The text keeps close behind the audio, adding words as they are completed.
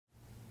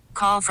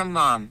Call from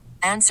mom.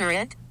 Answer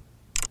it.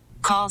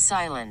 Call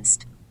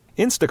silenced.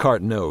 Instacart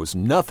knows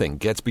nothing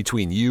gets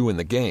between you and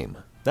the game.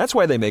 That's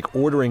why they make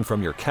ordering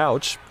from your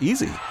couch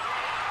easy.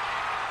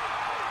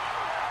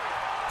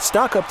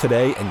 Stock up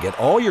today and get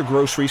all your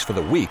groceries for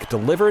the week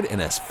delivered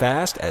in as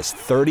fast as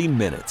 30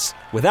 minutes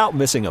without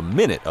missing a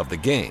minute of the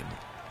game.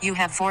 You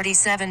have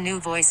 47 new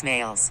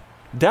voicemails.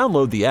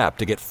 Download the app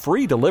to get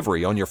free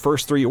delivery on your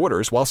first 3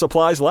 orders while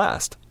supplies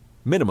last.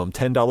 Minimum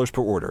 $10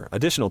 per order.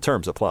 Additional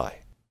terms apply.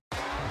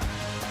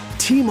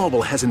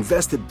 T-Mobile has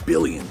invested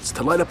billions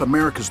to light up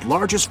America's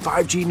largest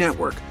 5G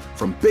network,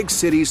 from big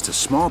cities to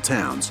small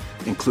towns,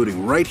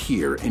 including right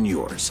here in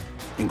yours.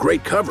 And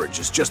great coverage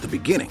is just the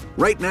beginning.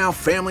 Right now,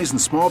 families and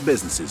small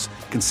businesses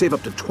can save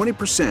up to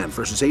 20%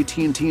 versus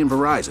AT&T and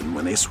Verizon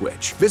when they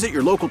switch. Visit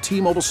your local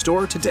T-Mobile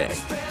store today.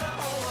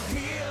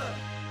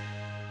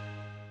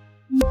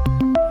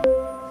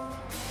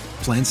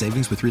 Plan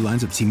savings with 3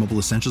 lines of T-Mobile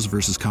Essentials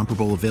versus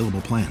comparable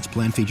available plans.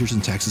 Plan features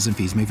and taxes and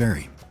fees may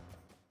vary.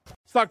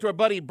 Let's talk to our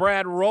buddy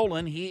Brad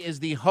Rowland. He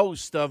is the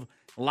host of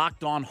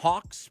Locked On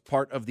Hawks,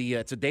 part of the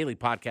it's a daily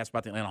podcast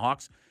about the Atlanta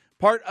Hawks,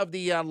 part of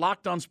the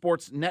Locked On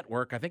Sports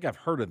Network. I think I've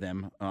heard of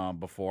them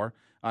before.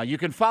 You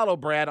can follow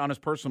Brad on his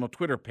personal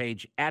Twitter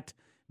page at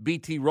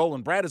BT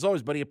Rowland. Brad, as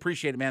always, buddy,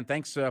 appreciate it, man.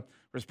 Thanks for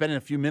spending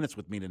a few minutes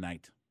with me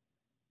tonight.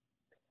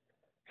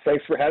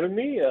 Thanks for having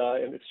me,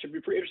 and it should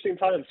be pretty interesting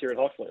times here in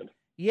Hawksland.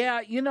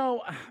 Yeah, you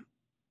know,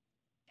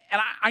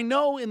 and I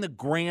know in the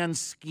grand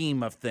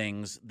scheme of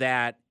things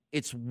that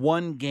it's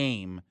one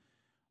game,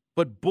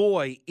 but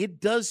boy,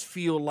 it does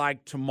feel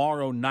like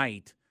tomorrow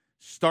night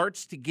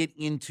starts to get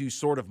into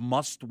sort of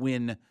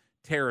must-win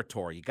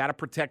territory. You got to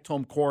protect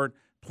home court,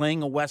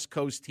 playing a West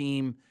Coast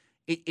team.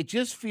 It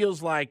just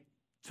feels like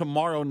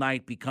tomorrow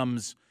night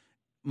becomes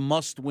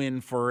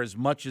must-win for as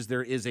much as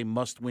there is a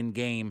must-win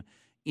game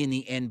in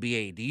the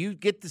NBA. Do you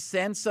get the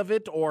sense of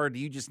it, or do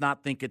you just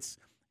not think it's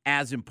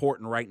as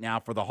important right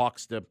now for the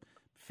Hawks to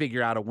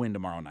figure out a win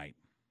tomorrow night?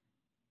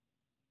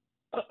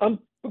 I'm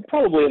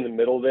probably in the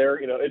middle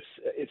there. You know,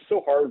 it's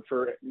so hard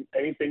for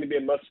anything to be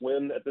a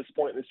must-win at this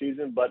point in the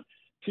season. But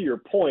to your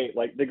point,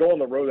 like, they go on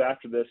the road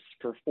after this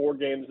for 4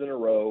 games in a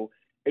row.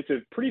 It's a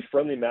pretty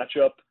friendly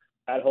matchup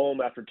at home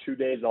after 2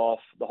 days off.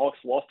 The Hawks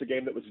lost a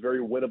game that was very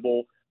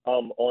winnable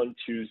on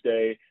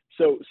Tuesday.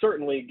 So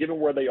certainly, given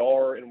where they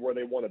are and where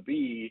they want to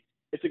be,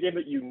 it's a game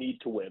that you need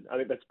to win. I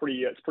think it's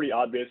pretty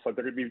obvious. Like,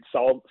 they're going to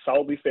be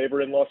solidly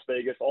favored in Las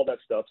Vegas, all that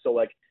stuff. So,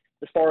 like,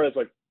 as far as,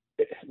 like,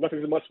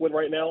 nothing's a must-win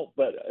right now,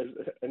 but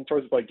in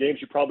terms of, like, games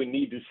you probably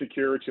need to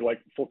secure to, like,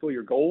 fulfill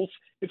your goals,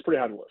 it's pretty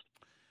high on the list.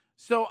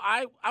 So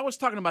I was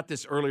talking about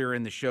this earlier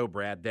in the show,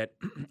 Brad, that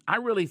I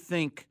really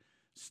think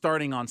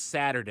starting on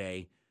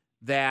Saturday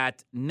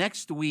that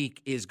next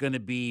week is going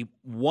to be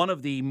one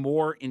of the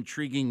more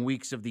intriguing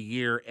weeks of the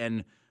year,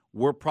 and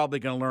we're probably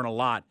going to learn a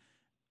lot.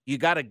 You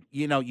got to,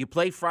 you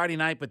play Friday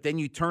night, but then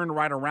you turn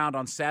right around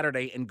on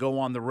Saturday and go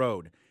on the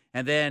road.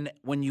 And then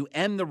when you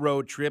end the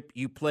road trip,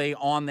 you play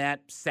on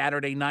that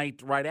Saturday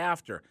night right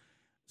after.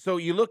 So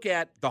you look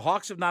at the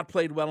Hawks have not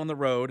played well on the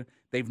road.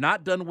 They've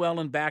not done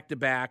well in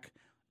back-to-back.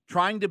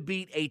 Trying to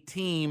beat a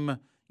team,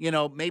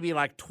 maybe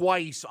like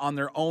twice on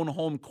their own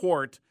home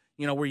court,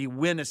 where you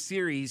win a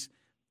series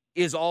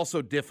is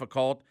also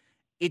difficult.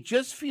 It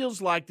just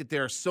feels like that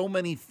there are so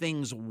many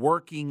things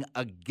working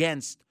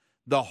against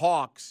the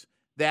Hawks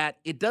that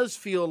it does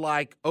feel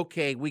like,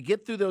 okay, we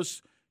get through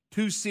those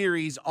 2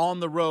 series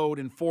on the road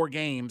in 4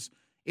 games.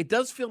 It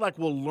does feel like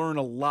we'll learn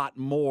a lot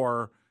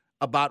more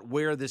about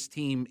where this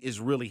team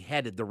is really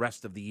headed the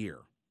rest of the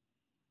year.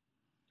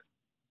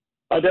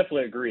 I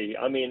definitely agree.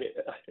 I mean,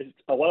 it's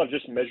a lot of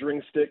just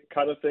measuring stick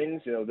kind of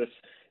things. This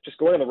just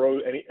going on the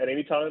road at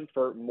any time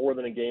for more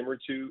than a game or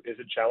 2 is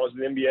a challenge in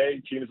the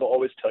NBA. Teams will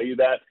always tell you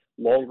that.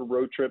 Longer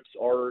road trips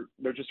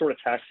they're just sort of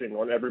taxing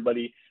on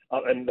everybody.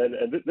 And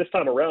this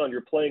time around,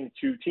 you're playing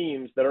 2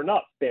 teams that are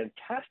not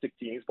fantastic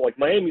teams, but like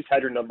Miami's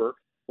had your number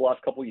the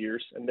last couple of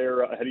years, and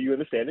they're ahead of you in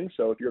the standings.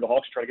 So if you're the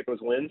Hawks trying to get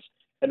those wins,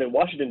 and then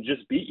Washington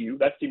just beat you,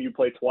 that's the team you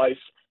play twice.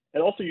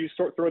 And also you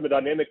sort of throw in the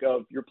dynamic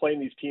of you're playing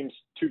these teams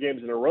 2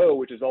 games in a row,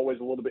 which is always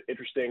a little bit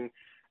interesting.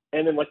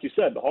 And then, like you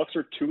said, the Hawks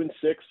are 2-6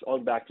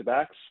 on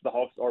back-to-backs. The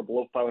Hawks are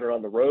below 500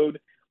 on the road.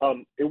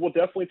 It will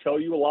definitely tell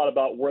you a lot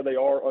about where they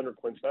are under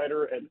Quinn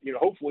Snyder. And,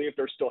 hopefully if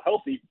they're still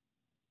healthy,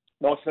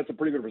 the Hawks had some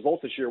pretty good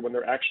results this year when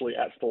they're actually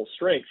at full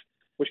strength,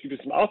 which gives you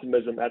some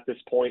optimism at this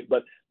point.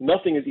 But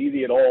nothing is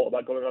easy at all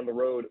about going on the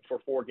road for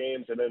 4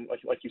 games. And then,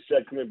 like you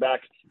said, coming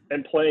back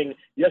and playing,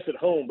 yes, at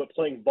home, but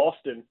playing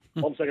Boston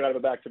on the second night of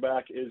a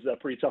back-to-back is a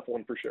pretty tough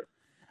one for sure.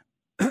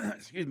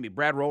 Excuse me,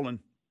 Brad Rowland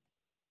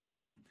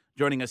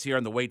joining us here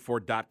on the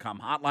WadeFord.com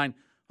hotline,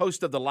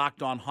 host of the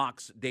Locked On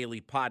Hawks Daily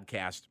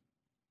Podcast.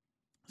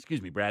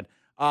 Excuse me, Brad.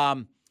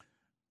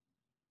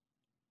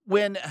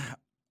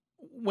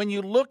 When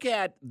you look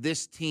at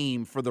this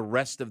team for the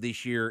rest of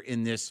this year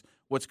in this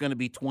what's going to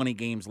be 20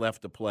 games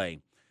left to play,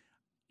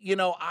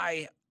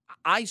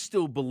 I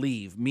still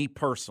believe, me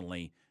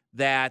personally,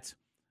 that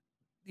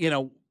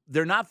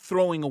they're not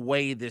throwing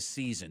away this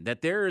season,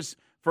 that there's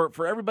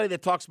for everybody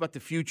that talks about the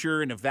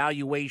future and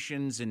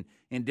evaluations and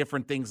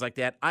different things like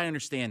that, I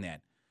understand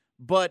that.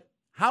 But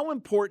how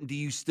important do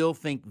you still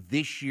think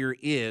this year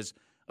is,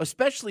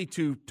 especially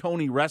to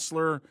Tony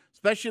Ressler,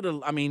 especially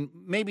to, I mean,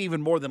 maybe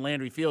even more than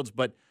Landry Fields,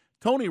 but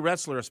Tony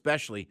Ressler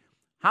especially?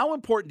 How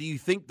important do you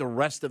think the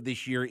rest of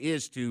this year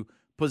is to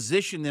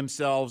position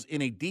themselves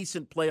in a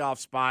decent playoff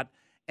spot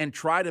and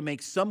try to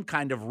make some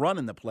kind of run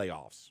in the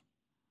playoffs?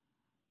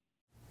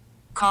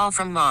 Call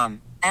from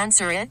mom.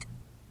 Answer it.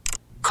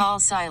 Call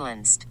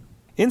silenced.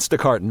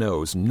 Instacart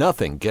knows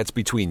nothing gets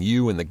between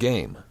you and the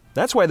game.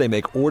 That's why they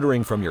make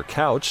ordering from your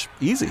couch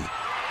easy.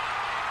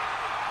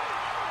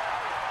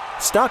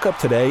 Stock up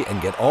today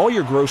and get all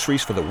your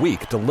groceries for the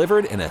week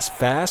delivered in as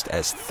fast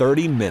as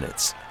 30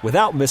 minutes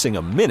without missing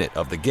a minute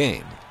of the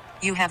game.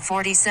 You have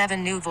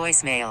 47 new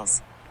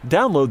voicemails.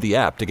 Download the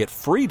app to get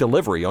free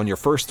delivery on your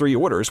first 3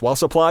 orders while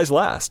supplies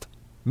last.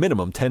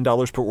 Minimum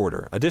 $10 per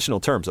order.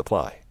 Additional terms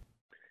apply.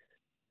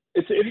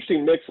 It's an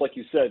interesting mix, like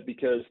you said,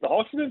 because the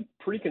Hawks have been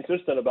pretty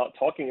consistent about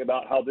talking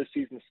about how this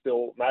season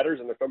still matters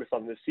and they're focused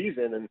on this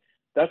season. And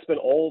that's been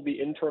all the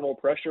internal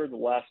pressure the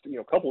last,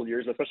 couple of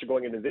years, especially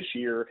going into this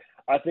year.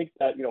 I think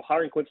that,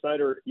 hiring Quinn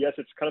Snyder, yes,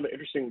 it's kind of an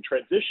interesting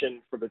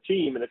transition for the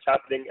team, and it's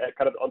happening at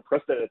kind of an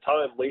unprecedented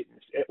time late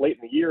in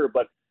the year.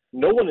 But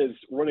no one is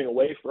running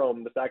away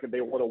from the fact that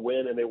they want to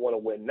win and they want to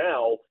win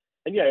now.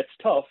 And yeah, it's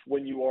tough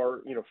when you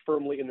are,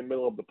 firmly in the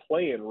middle of the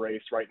play-in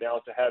race right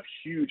now to have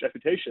huge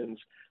expectations.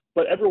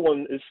 But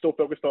everyone is still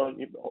focused on,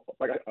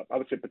 I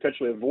would say,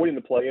 potentially avoiding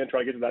the play-in,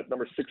 trying to get to that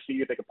number 6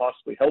 seed if they could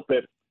possibly help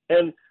it.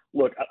 And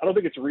look, I don't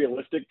think it's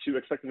realistic to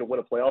expect them to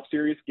win a playoff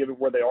series, given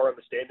where they are in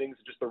the standings,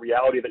 just the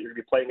reality that you're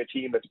going to be playing a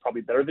team that's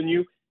probably better than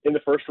you in the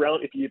first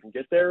round if you even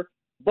get there.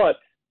 But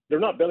they're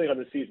not betting on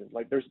the season.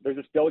 Like there's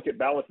this delicate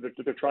balance that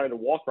they're trying to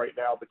walk right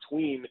now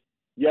between,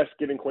 yes,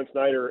 giving Quinn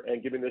Snyder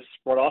and giving this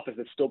front office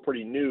that's still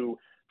pretty new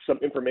some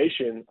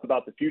information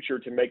about the future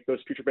to make those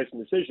future-facing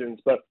decisions,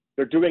 but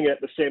they're doing it at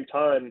the same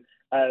time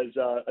as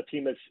a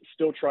team that's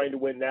still trying to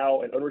win now,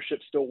 and ownership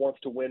still wants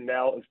to win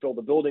now and fill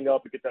the building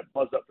up and get that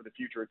buzz up for the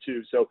future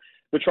too. So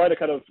they're trying to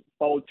kind of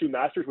follow two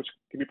masters, which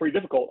can be pretty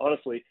difficult,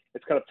 honestly.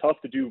 It's kind of tough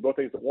to do both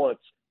things at once,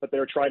 but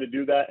they're trying to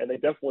do that, and they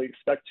definitely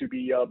expect to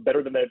be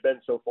better than they've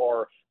been so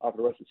far for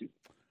the rest of the season.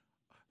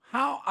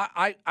 How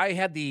I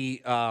had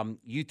the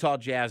Utah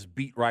Jazz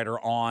beat writer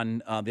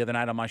on the other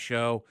night on my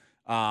show.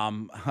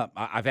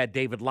 I've had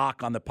David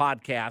Locke on the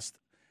podcast.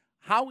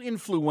 How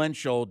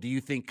influential do you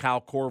think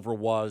Kyle Korver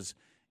was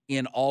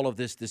in all of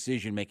this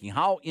decision-making?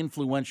 How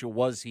influential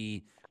was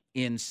he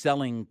in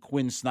selling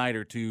Quinn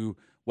Snyder to,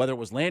 whether it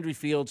was Landry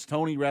Fields,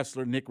 Tony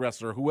Ressler, Nick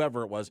Ressler,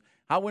 whoever it was?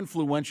 How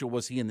influential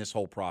was he in this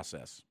whole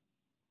process?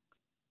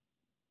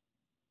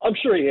 I'm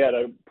sure he had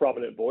a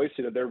prominent voice.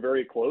 They're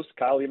very close.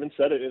 Kyle even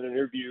said it in an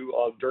interview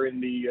during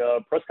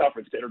the press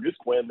conference to introduce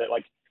Quinn that,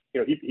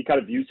 he kind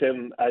of views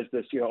him as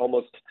this,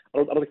 almost.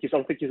 I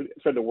don't think he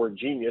said the word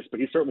genius, but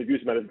he certainly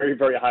views him at a very,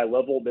 very high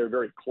level. They're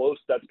very close.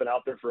 That's been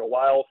out there for a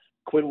while.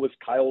 Quinn was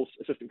Kyle's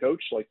assistant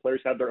coach.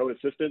 Players have their own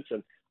assistants,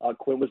 and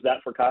Quinn was that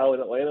for Kyle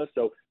in Atlanta.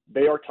 So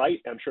they are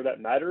tight. I'm sure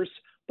that matters.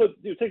 But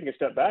taking a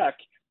step back,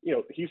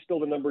 he's still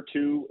the number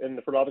 2 in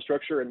the front office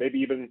structure, and maybe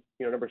even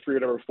number 3 or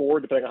number 4,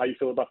 depending on how you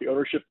feel about the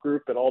ownership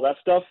group and all that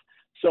stuff.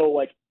 So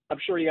I'm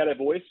sure he had a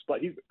voice, but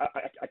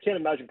I can't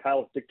imagine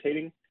Kyle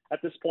dictating at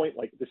this point,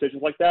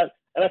 decisions like that.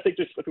 And I think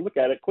just if you look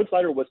at it, Quinn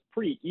Snyder was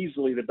pretty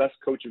easily the best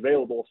coach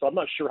available. So I'm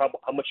not sure how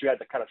much you had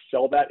to kind of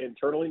sell that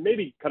internally.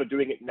 Maybe kind of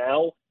doing it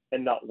now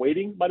and not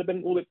waiting might have been a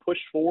little bit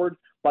pushed forward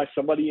by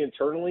somebody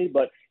internally.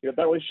 But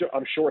that relationship,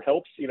 I'm sure,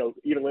 helps.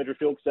 Even Landry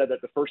Fields said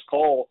that the first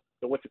call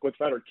that went to Quinn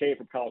Snyder came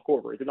from Kyle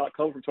Korver. It did not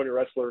come from Tony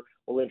Ressler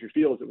or Landry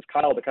Fields. It was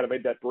Kyle that kind of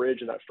made that bridge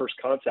and that first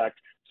contact.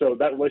 So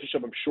that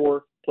relationship, I'm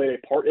sure, played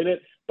a part in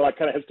it. But I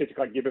kind of hesitate to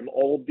kind of give him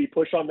all of the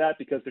push on that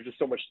because there's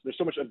so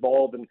much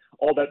involved and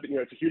all that.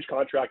 It's a huge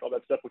contract, all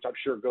that stuff, which I'm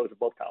sure goes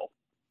above Kyle.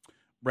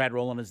 Brad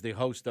Rowland is the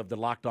host of the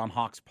Locked On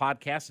Hawks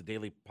podcast, a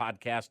daily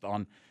podcast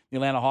on the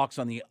Atlanta Hawks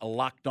on the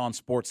Locked On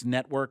Sports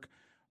Network.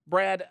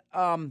 Brad,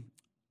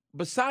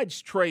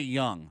 besides Trae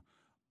Young,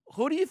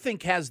 who do you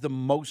think has the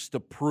most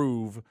to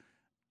prove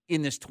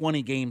in this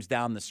 20 games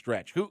down the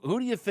stretch? Who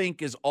do you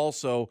think is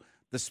also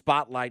the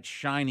spotlight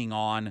shining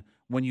on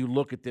when you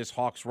look at this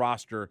Hawks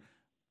roster?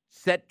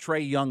 Set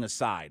Trae Young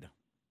aside.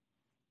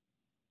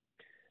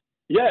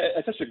 Yeah,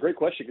 it's such a great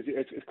question because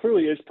it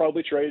clearly is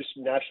probably Trae's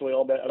nationally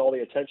all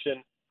the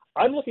attention.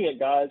 I'm looking at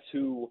guys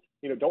who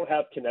don't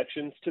have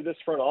connections to this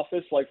front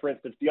office. Like, for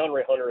instance,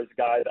 DeAndre Hunter is a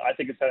guy that I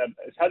think is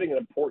having an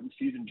important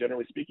season,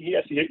 generally speaking.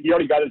 He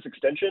already got his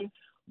extension,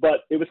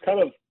 but it was kind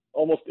of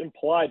almost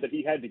implied that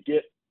he had to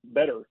get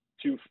better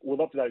to live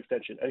up to that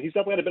extension. And he's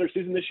definitely had a better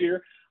season this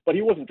year, but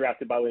he wasn't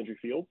drafted by Landry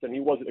Fields, and he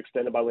wasn't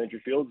extended by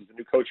Landry Fields. He's a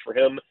new coach for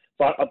him.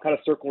 So I'm kind of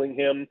circling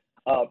him.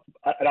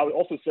 And I would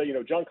also say,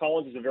 John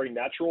Collins is a very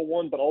natural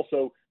one, but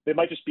also they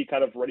might just be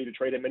kind of ready to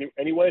trade him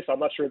anyway. So I'm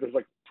not sure if there's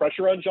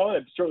pressure on John.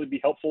 It'd certainly be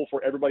helpful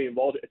for everybody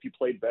involved if he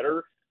played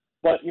better.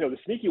 But, the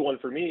sneaky one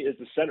for me is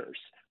the centers.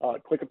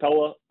 Clint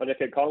Capella,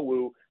 Onyeka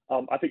Okongwu,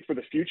 I think for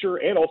the future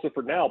and also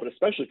for now, but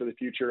especially for the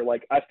future,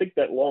 like I think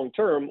that long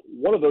term,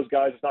 one of those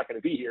guys is not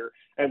going to be here.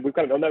 And we've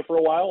kind of known that for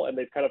a while, and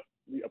they've kind of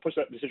pushed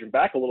that decision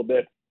back a little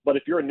bit. But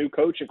if you're a new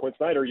coach in Quinn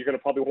Snyder, you're going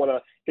to probably want to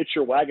hitch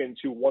your wagon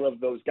to one of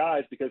those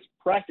guys because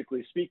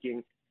practically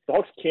speaking, the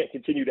Hawks can't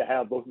continue to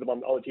have both of them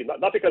on the team.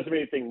 Not because of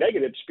anything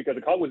negative, just because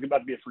Okongwu's about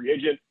to be a free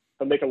agent.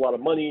 He'll make a lot of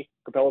money.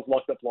 Capela's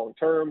locked up long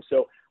term.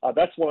 So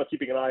that's one I'm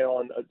keeping an eye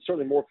on,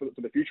 certainly more for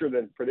the future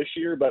than for this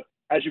year. But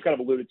as you kind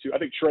of alluded to, I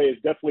think Trey is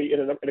definitely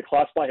in a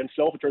class by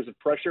himself in terms of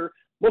pressure.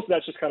 Most of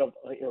that's just kind of,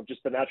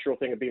 just the natural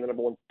thing of being the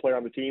number one player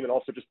on the team and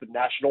also just the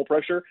national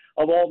pressure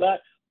of all that.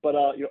 But,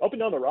 up and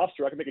down the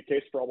roster, I can make a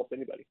case for almost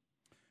anybody.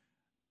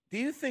 Do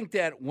you think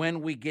that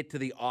when we get to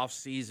the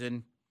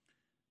offseason,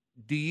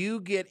 do you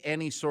get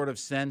any sort of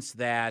sense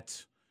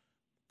that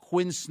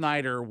Quinn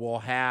Snyder will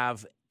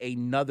have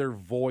another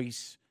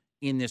voice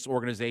in this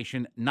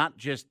organization, not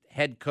just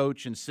head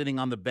coach and sitting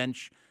on the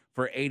bench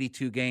for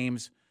 82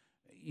 games?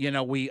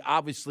 We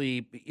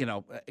obviously,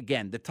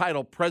 again, the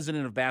title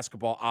President of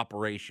Basketball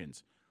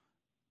Operations,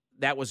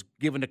 that was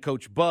given to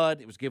Coach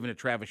Bud. It was given to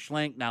Travis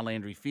Schlenk. Now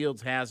Landry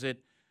Fields has it.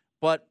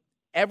 But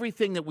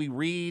everything that we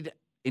read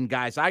in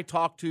guys I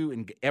talk to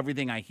and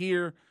everything I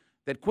hear,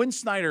 that Quinn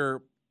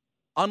Snyder,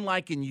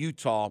 unlike in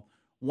Utah,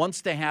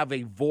 wants to have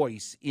a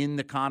voice in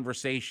the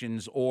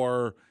conversations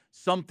or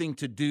something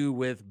to do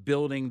with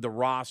building the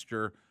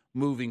roster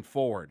moving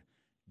forward.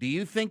 Do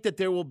you think that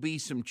there will be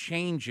some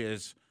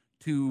changes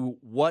to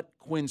what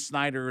Quinn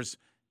Snyder's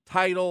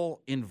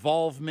title,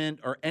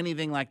 involvement, or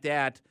anything like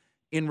that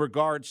in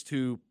regards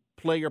to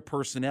player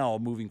personnel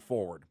moving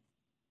forward?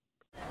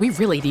 We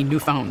really need new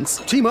phones.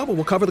 T-Mobile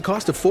will cover the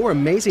cost of 4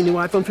 amazing new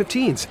iPhone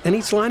 15s, and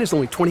each line is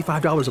only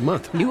 $25 a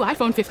month. New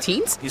iPhone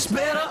 15s? It's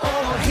better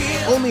over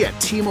here. Only at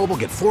T-Mobile,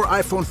 get 4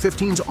 iPhone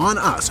 15s on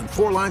us and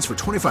 4 lines for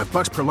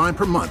 $25 per line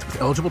per month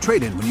with eligible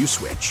trade-in when you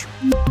switch.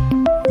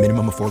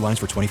 Minimum of 4 lines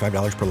for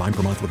 $25 per line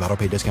per month with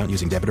autopay discount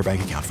using debit or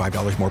bank account.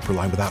 $5 more per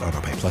line without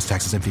autopay, plus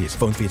taxes and fees.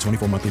 Phone fee at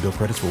 24 monthly bill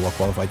credits for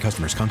well-qualified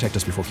customers. Contact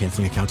us before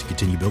canceling account to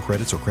continue bill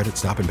credits or credit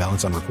stop and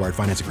balance on required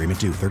finance agreement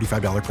due.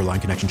 $35 per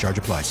line connection charge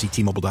applies. See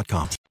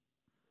T-Mobile.com.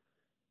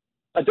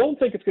 I don't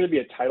think it's going to be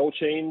a title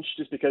change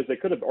just because they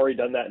could have already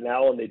done that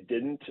now and they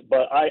didn't.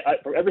 But I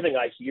from everything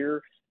I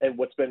hear and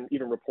what's been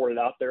even reported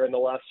out there in the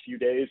last few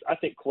days, I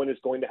think Quinn is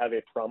going to have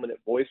a prominent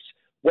voice.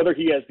 Whether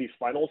he has the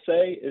final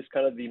say is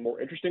kind of the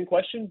more interesting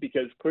question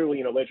because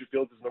clearly, Landry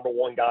Fields is the number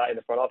one guy in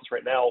the front office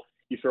right now.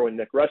 You throw in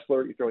Nick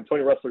Ressler, you throw in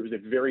Tony Ressler, who's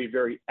a very,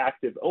 very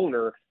active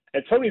owner.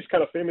 And Tony's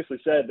kind of famously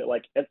said that,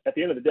 like, at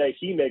the end of the day,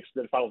 he makes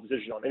the final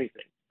decision on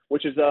anything,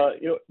 which is,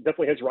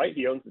 definitely his right.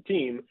 He owns the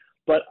team.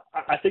 But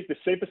I think the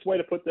safest way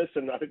to put this,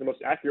 and I think the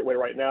most accurate way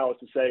right now, is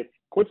to say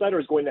Quinn Snyder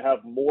is going to have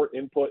more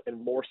input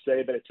and more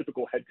say than a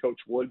typical head coach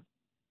would.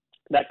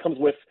 That comes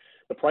with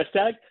the price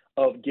tag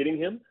of getting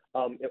him.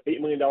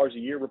 $8 million a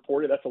year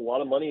reported. That's a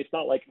lot of money. It's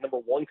not like number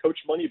one coach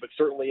money, but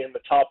certainly in the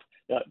top,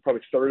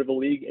 probably third of the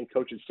league in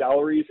coaches'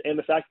 salaries. And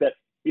the fact that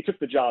he took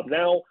the job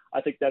now,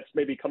 I think that's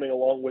maybe coming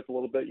along with a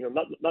little bit,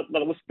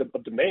 not a list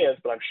of demands,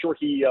 but I'm sure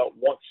he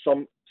wants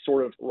some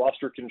sort of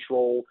roster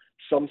control,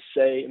 some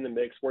say in the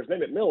mix. Whereas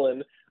Nate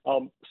McMillan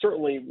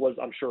certainly was,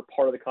 I'm sure,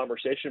 part of the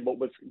conversation, but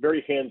was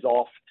very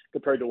hands-off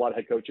compared to a lot of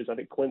head coaches. I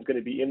think Quinn's going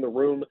to be in the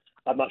room.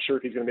 I'm not sure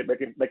if he's going to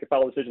make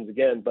final decisions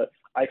again, but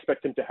I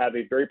expect him to have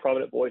a very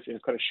prominent voice in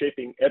kind of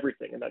shaping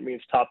everything, and that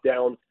means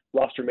top-down,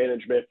 roster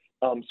management,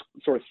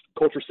 sort of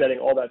culture setting,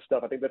 all that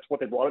stuff. I think that's what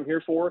they brought him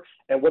here for,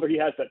 and whether he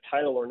has that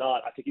title or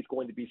not, I think he's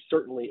going to be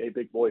certainly a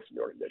big voice in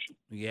the organization.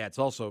 Yeah, it's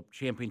also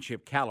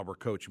championship caliber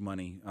coach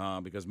money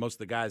because most of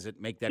the guys that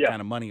make that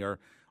kind of money are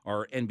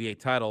NBA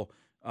title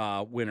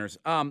winners.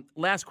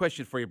 Last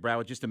question for you, Brad,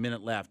 with just a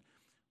minute left.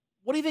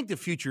 What do you think the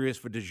future is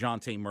for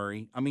DeJounte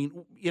Murray? I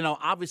mean,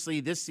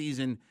 obviously this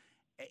season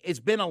it's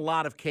been a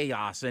lot of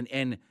chaos,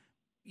 and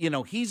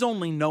he's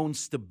only known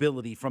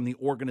stability from the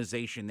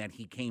organization that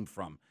he came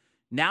from.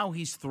 Now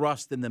he's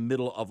thrust in the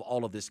middle of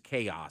all of this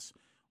chaos.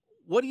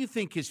 What do you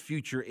think his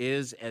future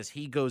is as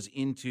he goes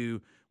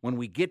into, when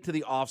we get to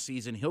the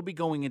offseason, he'll be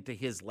going into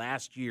his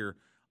last year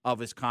of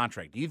his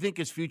contract. Do you think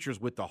his future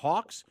is with the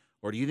Hawks,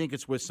 or do you think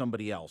it's with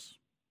somebody else?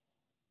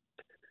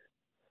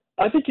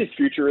 I think his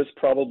future is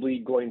probably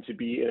going to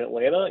be in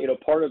Atlanta.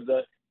 Part of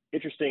the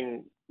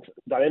interesting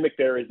dynamic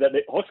there is that the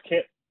Hawks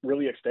can't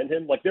really extend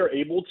him. Like, they're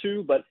able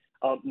to, but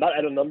not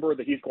at a number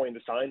that he's going to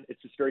sign.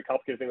 It's this very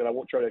complicated thing that I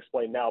won't try to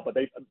explain now, but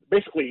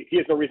he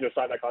has no reason to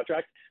sign that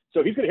contract.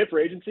 So he's going to hit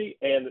free agency,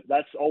 and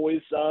that's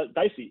always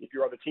dicey. If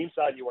you're on the team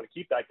side, you want to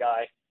keep that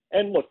guy.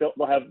 And look,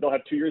 they'll have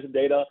 2 years of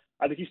data.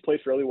 I think he's played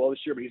fairly well this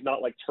year, but he's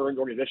not like turned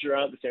the organization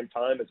around at the same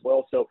time as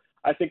well. So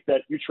I think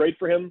that you trade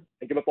for him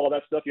and give up all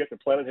that stuff. You have to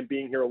plan on him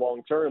being here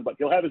long term, but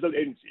he'll have his own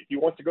agency. If he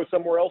wants to go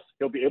somewhere else,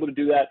 he'll be able to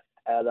do that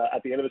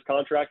at the end of his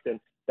contract. And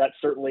that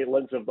certainly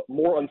lends of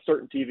more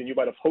uncertainty than you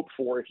might have hoped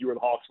for if you were the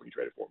Hawks when you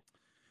traded for him.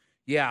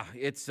 Yeah,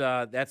 it's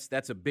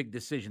that's a big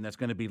decision that's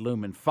going to be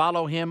looming.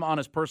 Follow him on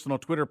his personal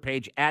Twitter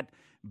page at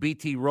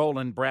BT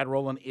Rowland. Brad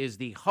Rowland is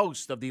the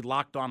host of the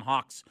Locked On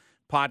Hawks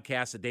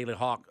podcast,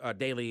 the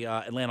daily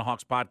Atlanta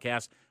Hawks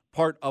podcast,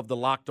 part of the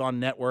Locked On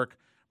Network.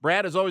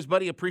 Brad, as always,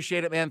 buddy,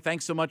 appreciate it, man.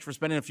 Thanks so much for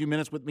spending a few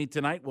minutes with me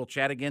tonight. We'll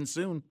chat again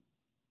soon.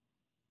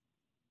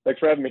 Thanks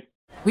for having me.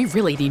 We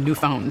really need new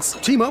phones.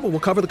 T-Mobile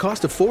will cover the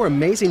cost of 4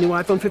 amazing new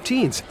iPhone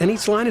 15s, and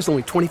each line is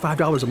only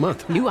 $25 a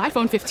month. New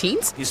iPhone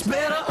 15s? It's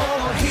better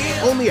over here.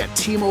 Only at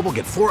T-Mobile,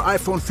 get 4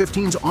 iPhone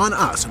 15s on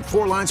us and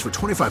 4 lines for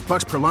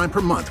 $25 per line per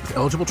month with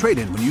eligible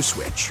trade-in when you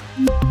switch.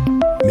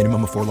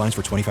 Minimum of 4 lines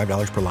for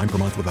 $25 per line per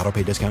month with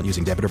autopay discount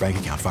using debit or bank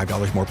account.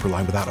 $5 more per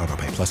line without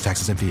autopay, plus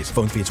taxes and fees.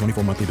 Phone fee at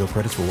 24 monthly bill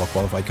credits for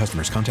well-qualified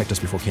customers. Contact us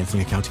before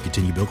canceling account to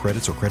continue bill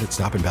credits or credit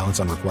stop and balance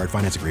on required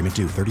finance agreement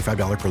due.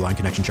 $35 per line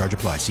connection charge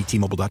applies. See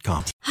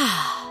T-Mobile.com.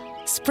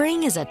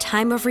 Spring is a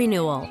time of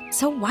renewal,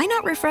 so why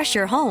not refresh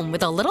your home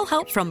with a little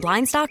help from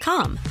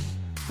Blinds.com?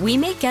 We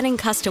make getting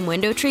custom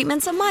window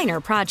treatments a minor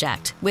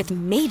project with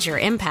major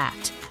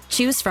impact.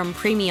 Choose from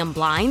premium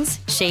blinds,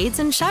 shades,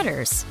 and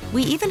shutters.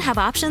 We even have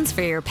options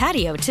for your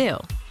patio, too.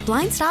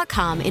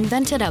 Blinds.com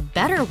invented a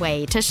better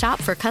way to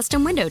shop for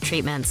custom window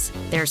treatments.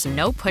 There's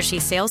no pushy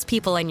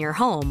salespeople in your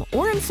home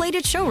or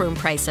inflated showroom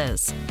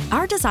prices.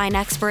 Our design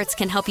experts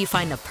can help you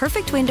find the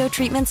perfect window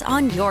treatments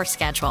on your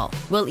schedule.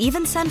 We'll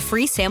even send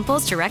free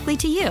samples directly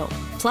to you.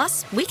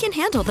 Plus, we can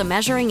handle the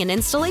measuring and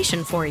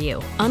installation for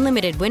you.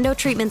 Unlimited window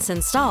treatments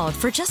installed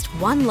for just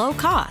one low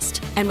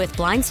cost. And with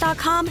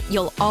Blinds.com,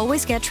 you'll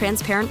always get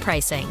transparent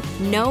pricing.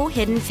 No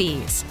hidden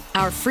fees.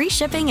 Our free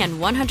shipping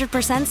and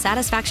 100%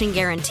 satisfaction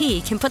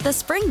guarantee can put the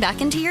spring back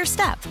into your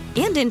step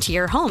and into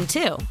your home,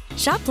 too.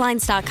 Shop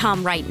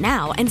Blinds.com right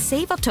now and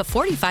save up to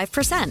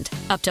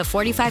 45%. Up to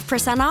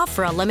 45% off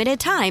for a limited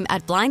time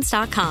at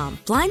Blinds.com.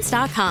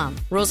 Blinds.com.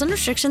 Rules and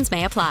restrictions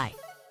may apply.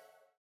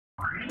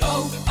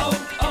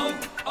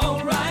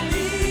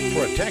 O'Reilly.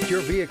 Protect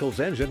your vehicle's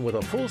engine with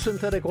a full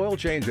synthetic oil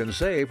change and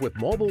save with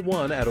Mobil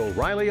 1 at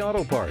O'Reilly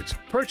Auto Parts.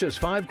 Purchase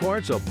 5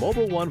 quarts of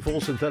Mobil 1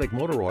 full synthetic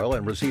motor oil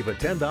and receive a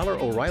 $10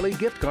 O'Reilly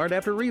gift card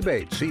after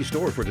rebate. See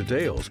store for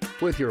details.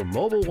 With your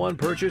Mobil 1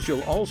 purchase,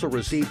 you'll also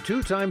receive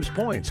 2 times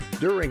points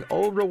during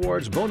O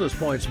Rewards Bonus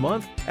Points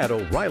Month at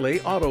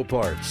O'Reilly Auto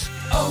Parts.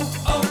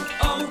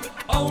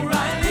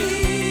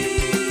 O'Reilly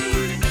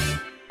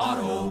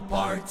Auto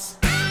Parts.